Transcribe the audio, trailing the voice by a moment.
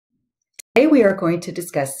Today we are going to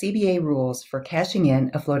discuss CBA rules for cashing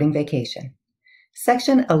in a floating vacation.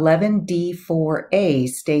 Section 11D4A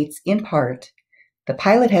states in part, the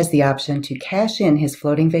pilot has the option to cash in his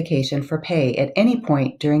floating vacation for pay at any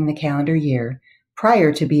point during the calendar year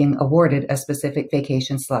prior to being awarded a specific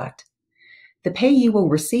vacation slot. The pay you will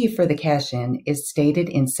receive for the cash-in is stated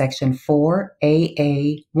in Section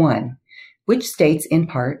 4AA1, which states in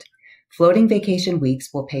part, floating vacation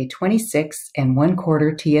weeks will pay 26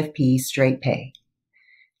 1/4 TFP straight pay.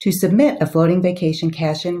 To submit a floating vacation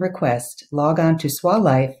cash-in request, log on to SWA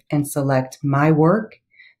Life and select My Work,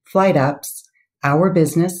 Flight Ops, Our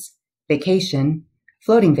Business, Vacation,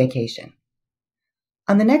 Floating Vacation.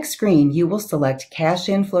 On the next screen, you will select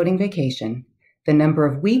Cash-in Floating Vacation, the number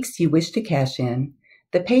of weeks you wish to cash in,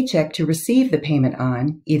 the paycheck to receive the payment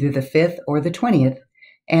on, either the 5th or the 20th,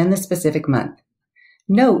 and the specific month.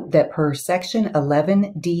 Note that per Section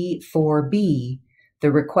 11D4B,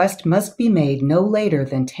 the request must be made no later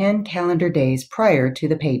than 10 calendar days prior to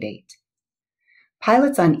the pay date.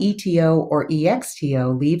 Pilots on ETO or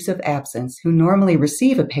EXTO leaves of absence who normally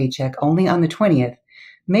receive a paycheck only on the 20th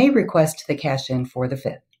may request the cash-in for the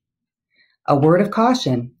 5th. A word of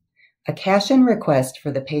caution, a cash-in request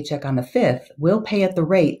for the paycheck on the 5th will pay at the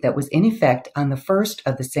rate that was in effect on the 1st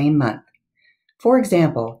of the same month. For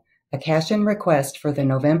example, a cash-in request for the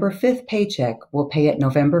November 5th paycheck will pay at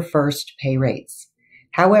November 1st pay rates.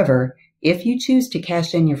 However, if you choose to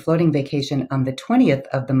cash in your floating vacation on the 20th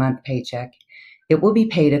of the month paycheck, it will be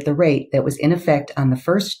paid at the rate that was in effect on the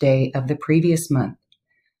first day of the previous month.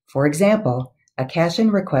 For example, a cash-in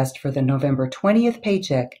request for the November 20th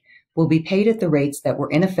paycheck will be paid at the rates that were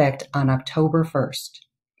in effect on October 1st.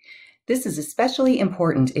 This is especially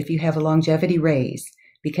important if you have a longevity raise,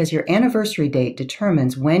 because your anniversary date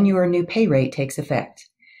determines when your new pay rate takes effect.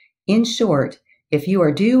 In short, if you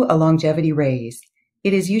are due a longevity raise,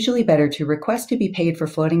 it is usually better to request to be paid for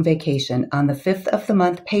floating vacation on the 5th of the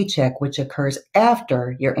month paycheck, which occurs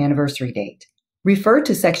after your anniversary date. Refer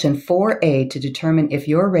to Section 4A to determine if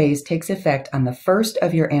your raise takes effect on the 1st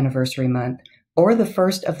of your anniversary month or the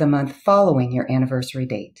 1st of the month following your anniversary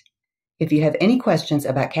date. If you have any questions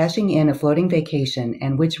about cashing in a floating vacation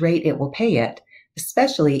and which rate it will pay at,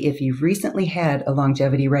 especially if you've recently had a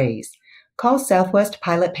longevity raise, call Southwest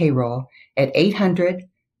Pilot Payroll at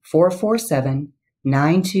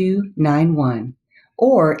 800-447-9291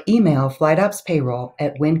 or email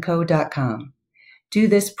flightopspayroll@winco.com. Do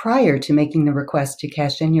this prior to making the request to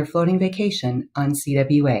cash in your floating vacation on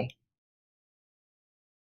CWA.